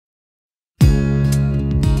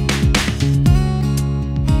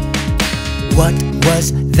What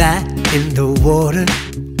was that in the water?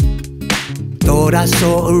 Thought I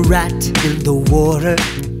saw a rat in the water,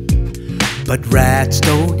 but rats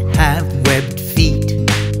don't have webbed feet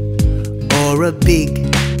or a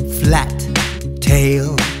big flat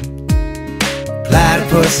tail.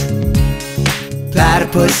 Platypus,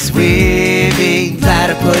 platypus swimming,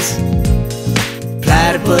 platypus,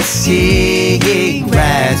 platypus singing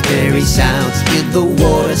raspberry sounds in the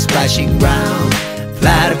water splashing round.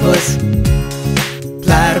 Platypus,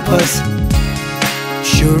 platypus,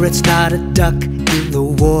 sure it's not a duck in the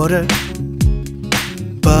water,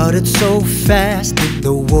 but it's so fast in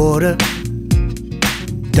the water.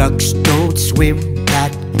 Ducks don't swim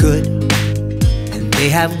that good, and they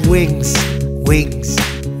have wings, wings,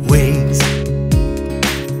 wings.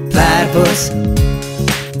 Platypus,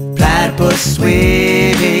 platypus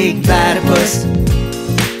swimming, platypus,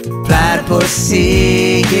 platypus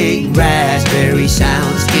singing raspberry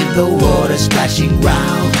sounds in the water splashing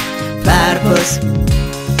round. Platypus,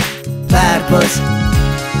 platypus,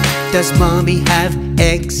 does mommy have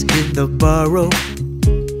eggs in the burrow,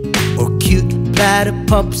 or cute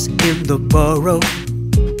platypups in the burrow?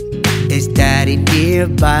 Is daddy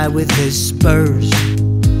nearby with his spurs,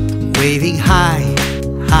 waving high,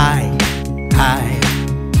 high, high?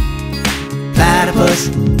 Platypus,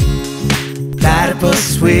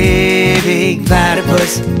 platypus swimming,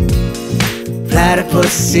 platypus,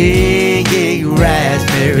 platypus singing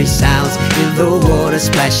raspberry sounds in the water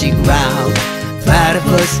splashing round.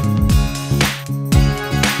 Platypus,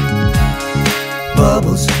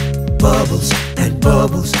 bubbles, bubbles and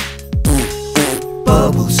bubbles,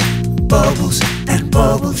 bubbles, bubbles and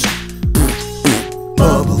bubbles,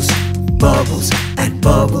 bubbles, bubbles and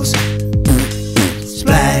bubbles,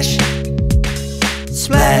 splash,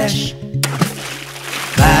 splash.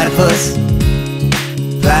 Platypus,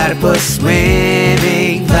 platypus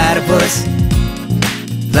swimming, platypus,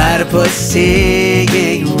 platypus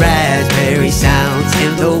singing raspberry sounds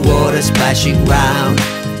in the water splashing round.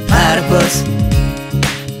 Platypus,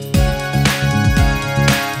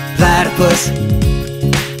 platypus,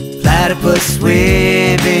 platypus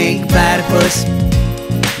swimming, platypus,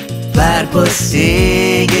 platypus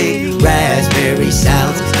singing raspberry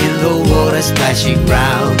sounds in the water splashing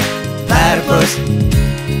round. Platypus,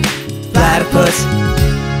 platypus,